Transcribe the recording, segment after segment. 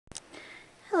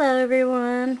Hello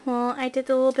everyone. Well, I did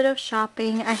a little bit of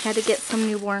shopping. I had to get some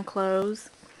newborn clothes.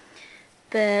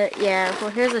 But yeah, well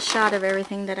here's a shot of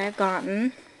everything that I've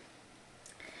gotten.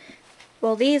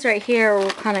 Well, these right here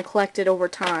were kind of collected over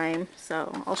time,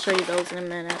 so I'll show you those in a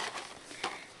minute.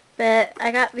 But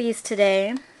I got these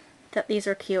today. Thought these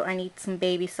are cute. I need some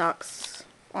baby socks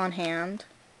on hand.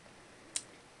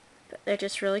 But they're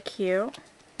just really cute.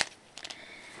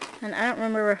 And I don't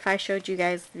remember if I showed you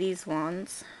guys these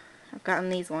ones. I've gotten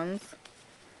these ones.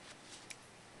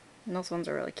 And those ones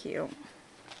are really cute.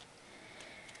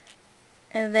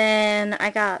 And then I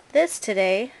got this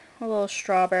today, a little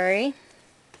strawberry.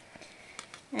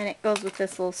 And it goes with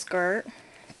this little skirt.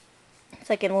 It's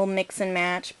like a little mix and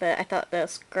match, but I thought the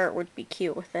skirt would be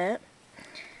cute with it.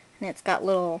 And it's got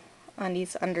little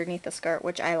undies underneath the skirt,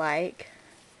 which I like.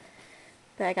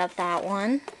 But I got that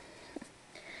one.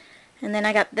 And then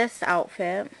I got this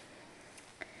outfit.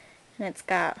 And it's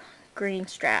got green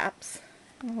straps.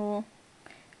 A little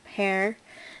pair.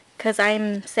 Because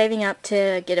I'm saving up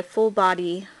to get a full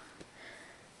body.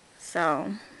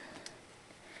 So,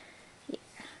 yeah.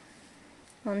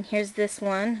 And here's this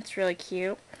one. It's really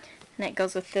cute. And it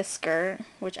goes with this skirt,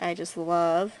 which I just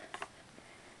love.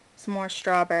 Some more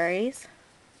strawberries.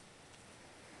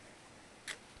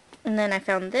 And then I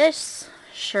found this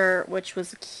shirt, which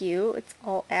was cute. It's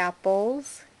all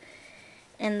apples.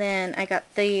 And then I got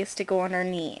these to go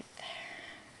underneath,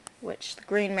 which the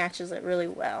green matches it really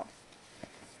well.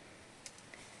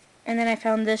 And then I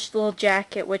found this little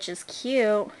jacket, which is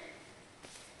cute.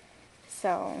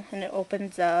 So, and it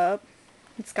opens up.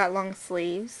 It's got long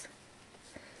sleeves.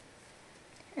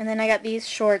 And then I got these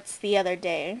shorts the other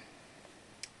day.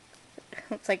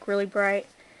 It's like really bright.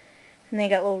 And they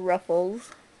got little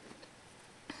ruffles.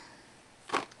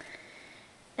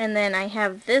 And then I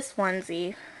have this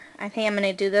onesie. I think I'm going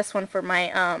to do this one for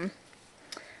my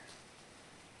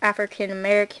African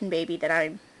American baby that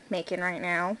I'm making right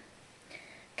now.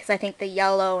 Because I think the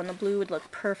yellow and the blue would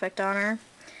look perfect on her.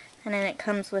 And then it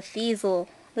comes with this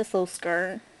little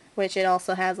skirt, which it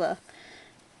also has a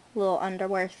little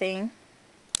underwear thing.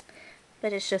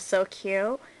 But it's just so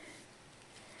cute.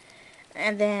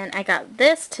 And then I got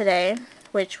this today,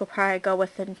 which will probably go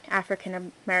with an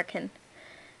African American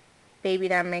baby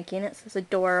that I'm making. It says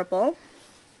adorable.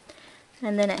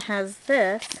 And then it has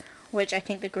this, which I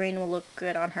think the green will look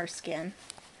good on her skin.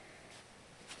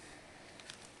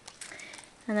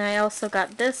 And then I also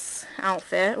got this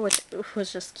outfit, which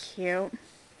was just cute.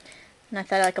 And I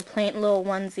thought like a plain little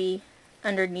onesie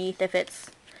underneath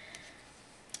if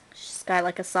she's got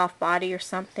like a soft body or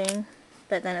something.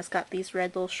 But then it's got these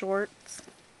red little shorts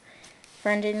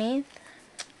for underneath.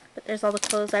 But there's all the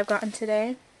clothes I've gotten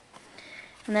today.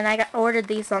 And then I ordered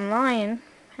these online,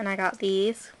 and I got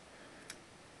these.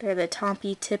 They're the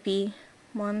Tompy Tippy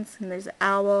ones, and there's an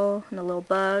owl and a little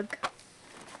bug.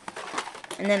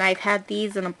 And then I've had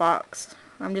these in a box.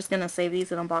 I'm just going to save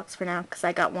these in a box for now because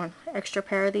I got one extra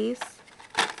pair of these.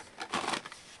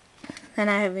 Then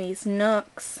I have these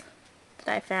Nooks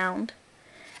that I found.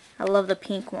 I love the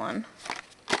pink one.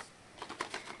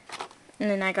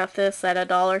 And then I got this at a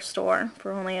dollar store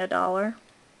for only $1.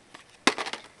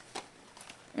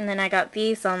 And then I got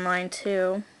these online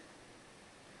too.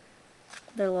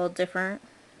 They're a little different.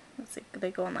 Let's see,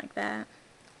 they go on like that.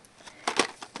 I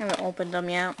haven't opened them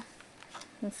yet.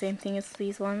 The same thing as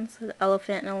these ones, an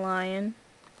elephant and a lion.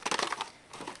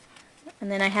 And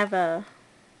then I have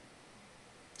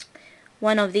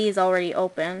one of these already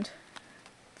opened.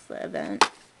 It's the event.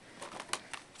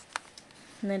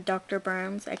 And then Dr.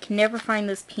 Brown's. I can never find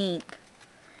this pink.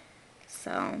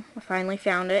 So I finally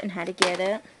found it and had to get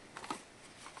it.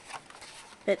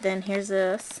 But then here's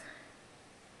this.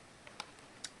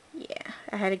 Yeah,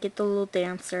 I had to get the little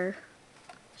dancer.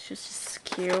 It's just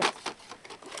cute.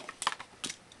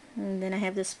 And then I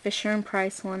have this Fisher &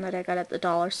 Price one that I got at the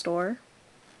dollar store.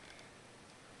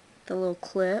 The little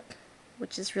clip,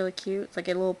 which is really cute. It's like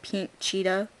a little pink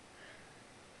cheetah,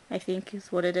 I think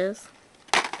is what it is.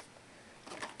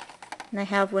 And I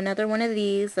have another one of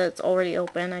these that's already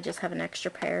open. I just have an extra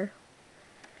pair.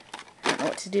 I don't know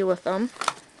what to do with them,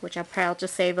 which I'll probably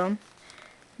just save them.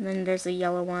 And then there's a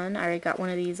yellow one. I already got one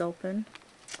of these open.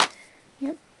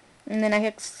 Yep. And then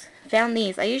I found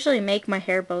these. I usually make my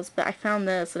hair bows, but I found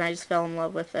this and I just fell in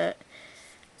love with it.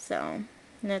 So,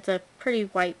 and it's a pretty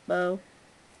white bow.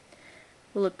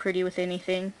 Will look pretty with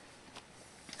anything.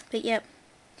 But yep,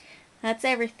 that's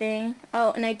everything.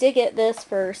 Oh, and I did get this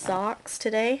for socks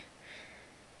today.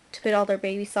 To put all their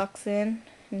baby socks in.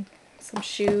 And some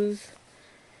shoes.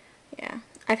 Yeah,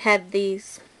 I've had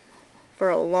these for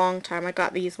a long time. I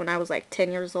got these when I was like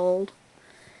 10 years old.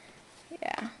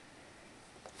 Yeah.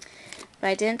 But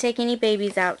I didn't take any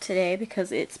babies out today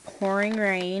because it's pouring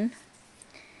rain.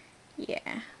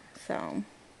 Yeah, so.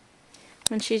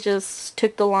 And she just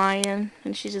took the lion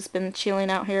and she's just been chilling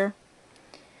out here.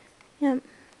 Yep.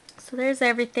 So there's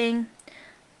everything.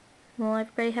 Well,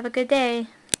 everybody have a good day.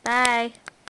 Bye.